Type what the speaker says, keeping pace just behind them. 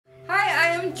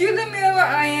am Julie Miller.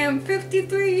 I am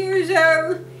 53 years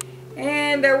old,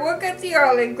 and I work at the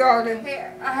Olive Garden.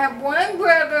 I have one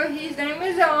brother. His name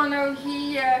is Arnold.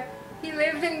 He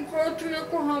lives in Grocery,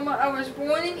 Oklahoma. I was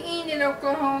born in Enid,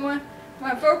 Oklahoma.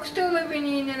 My folks still live in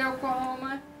Enid,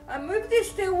 Oklahoma. I moved to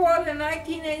Stillwater in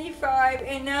 1985,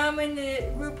 and now I'm in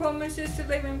the group home assisted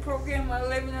living program. I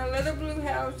live in a little blue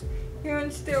house here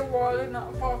in Stillwater,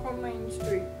 not far from Main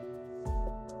Street.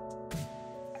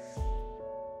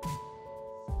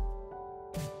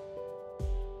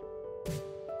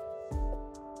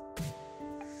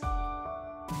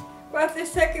 About the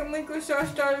second week or so, I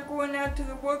started going out to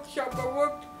the workshop. I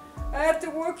worked at the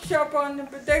workshop on the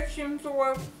production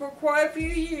floor for quite a few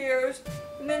years,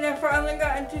 and then I finally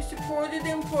got into supported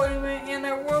employment, and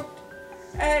I worked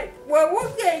at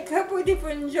a couple of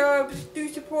different jobs through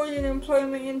supported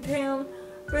employment in town,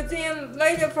 but then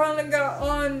later finally got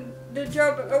on the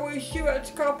job at OSU at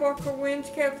Scott Parker Wynn's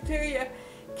cafeteria,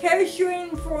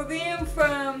 cashiering for them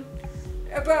from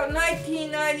about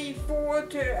 1994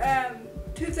 to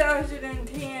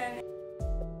 2010.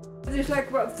 There's like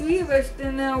about 3 of us that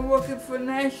are now working for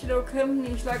national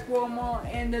companies like Walmart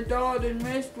and the Darden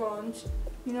restaurants,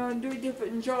 do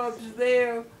different jobs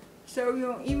there.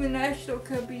 So, even national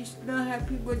companies now have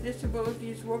people with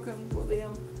disabilities working for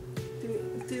them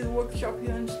through the workshop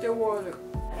here in Stillwater.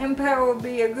 Empower would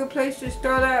be a good place to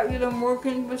start out,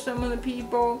 working with some of the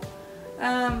people,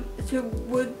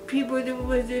 with people with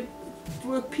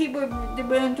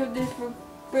mental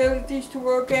disabilities to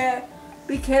work at,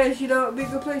 because it'd be a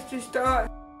good place to start.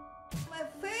 My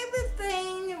favorite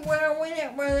thing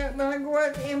when I go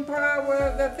out to Empire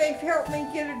was that they've helped me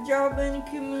get a job in the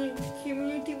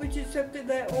community, which is something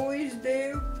that I always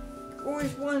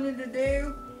wanted to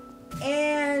do.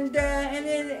 And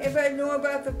then if I know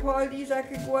about the parties, I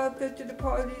could go out there to the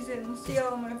parties and see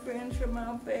all my friends from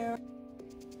out there.